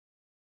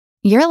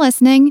You're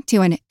listening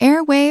to an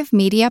Airwave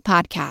Media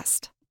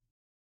Podcast.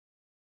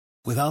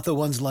 Without the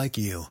ones like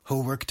you,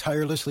 who work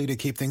tirelessly to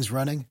keep things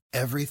running,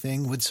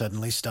 everything would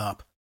suddenly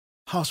stop.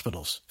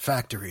 Hospitals,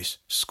 factories,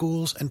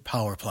 schools, and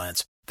power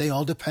plants, they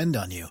all depend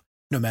on you.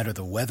 No matter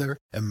the weather,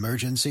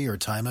 emergency, or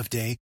time of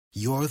day,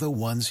 you're the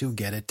ones who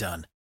get it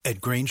done.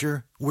 At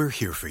Grainger, we're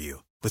here for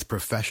you with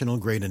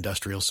professional-grade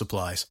industrial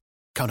supplies.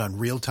 Count on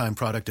real-time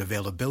product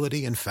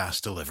availability and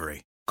fast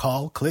delivery.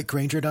 Call,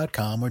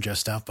 clickgrainger.com, or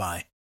just stop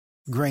by.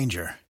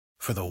 Grainger,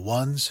 for the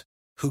ones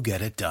who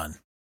get it done.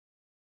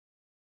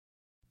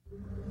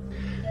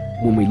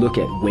 When we look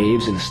at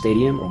waves in a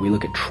stadium or we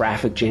look at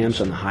traffic jams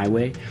on the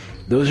highway,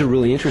 those are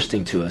really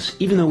interesting to us,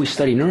 even though we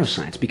study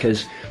neuroscience,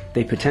 because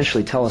they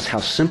potentially tell us how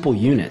simple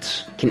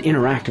units can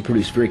interact to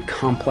produce very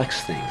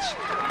complex things.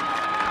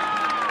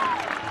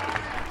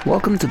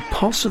 Welcome to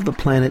Pulse of the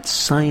Planet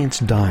Science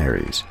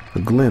Diaries,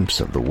 a glimpse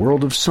of the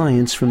world of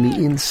science from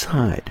the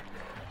inside.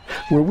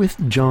 We're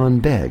with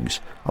John Beggs,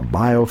 a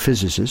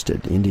biophysicist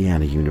at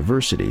Indiana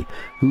University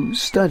who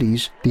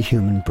studies the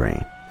human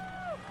brain.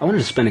 I wanted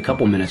to spend a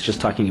couple minutes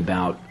just talking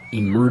about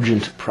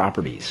emergent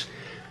properties.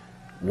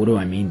 What do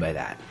I mean by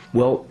that?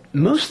 Well,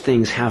 most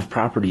things have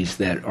properties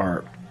that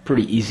are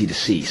pretty easy to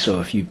see.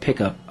 So if you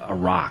pick up a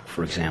rock,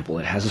 for example,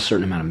 it has a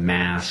certain amount of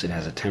mass, it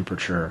has a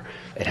temperature,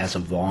 it has a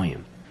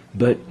volume.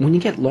 But when you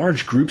get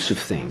large groups of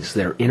things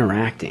that are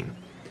interacting,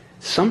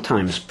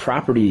 sometimes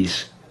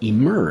properties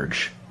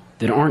emerge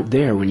that aren't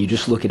there when you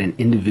just look at an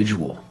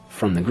individual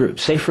from the group.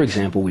 Say, for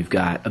example, we've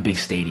got a big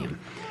stadium.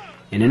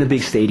 And in a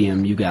big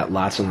stadium, you've got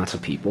lots and lots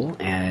of people,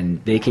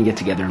 and they can get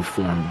together and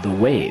form the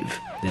wave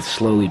that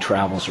slowly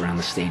travels around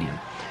the stadium.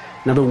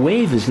 Now, the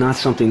wave is not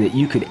something that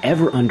you could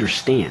ever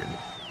understand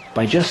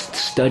by just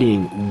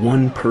studying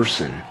one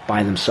person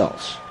by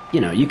themselves.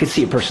 You know, you could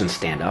see a person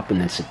stand up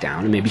and then sit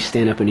down, and maybe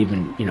stand up and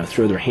even,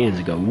 throw their hands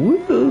and go,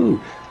 woo!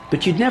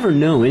 But you'd never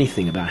know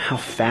anything about how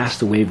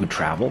fast the wave would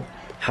travel,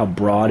 how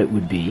broad it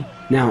would be.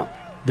 Now,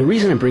 the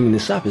reason I'm bringing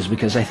this up is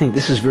because I think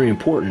this is very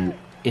important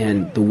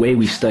in the way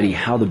we study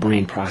how the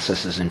brain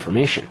processes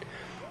information.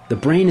 The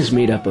brain is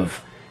made up of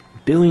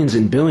billions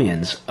and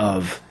billions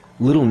of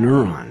little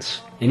neurons,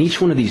 and each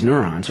one of these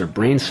neurons, or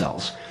brain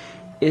cells,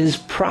 is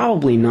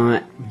probably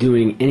not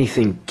doing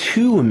anything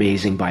too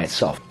amazing by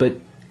itself, but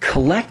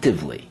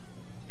collectively,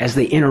 as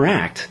they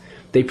interact,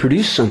 they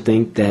produce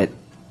something that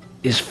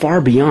is far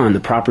beyond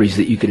the properties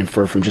that you could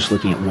infer from just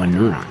looking at one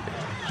neuron.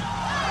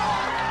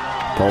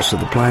 Pulse of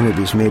the Planet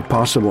is made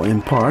possible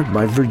in part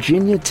by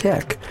Virginia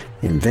Tech,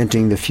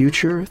 inventing the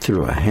future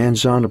through a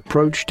hands-on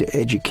approach to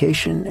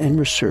education and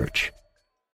research.